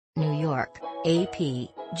New York, AP,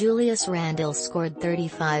 Julius Randle scored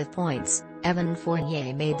 35 points, Evan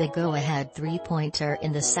Fournier made the go-ahead three-pointer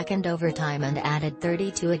in the second overtime and added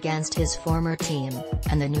 32 against his former team,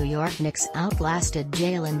 and the New York Knicks outlasted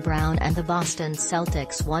Jaylen Brown and the Boston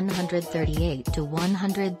Celtics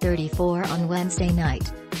 138-134 on Wednesday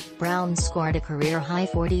night. Brown scored a career-high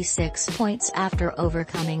 46 points after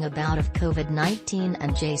overcoming a bout of COVID-19,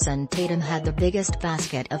 and Jayson Tatum had the biggest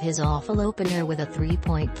basket of his awful opener with a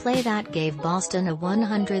three-point play that gave Boston a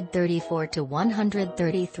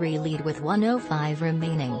 134-133 lead with 1:05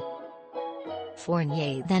 remaining.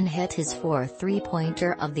 Fournier then hit his fourth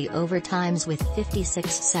three-pointer of the overtimes with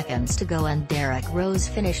 56 seconds to go, and Derrick Rose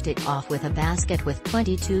finished it off with a basket with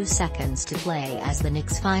 22 seconds to play as the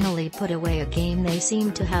Knicks finally put away a game they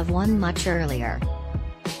seemed to have won much earlier.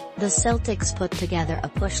 The Celtics put together a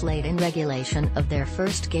push late in regulation of their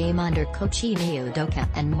first game under coach Udoka,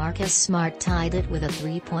 and Marcus Smart tied it with a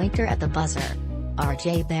three-pointer at the buzzer.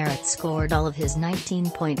 Barrett scored all of his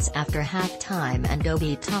 19 points after halftime, and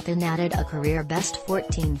Obi Toppin added a career-best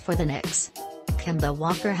 14 for the Knicks. Kemba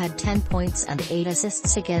Walker had 10 points and 8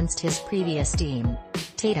 assists against his previous team.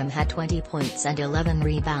 Tatum had 20 points and 11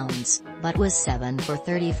 rebounds, but was 7 for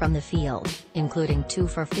 30 from the field, including 2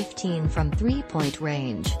 for 15 from three-point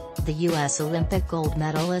range. The U.S. Olympic gold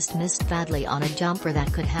medalist missed badly on a jumper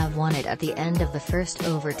that could have won it at the end of the first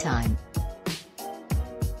overtime.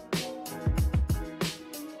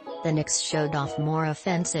 The Knicks showed off more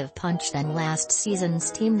offensive punch than last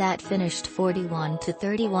season's team that finished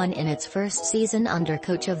 41-31 in its first season under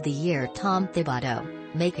Coach of the Year Tom Thibodeau,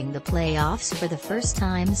 making the playoffs for the first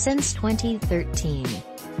time since 2013.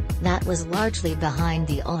 That was largely behind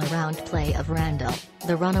the all-around play of Randle,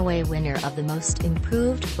 the runaway winner of the Most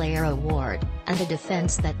Improved Player award, and a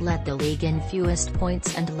defense that led the league in fewest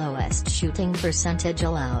points and lowest shooting percentage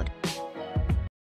allowed.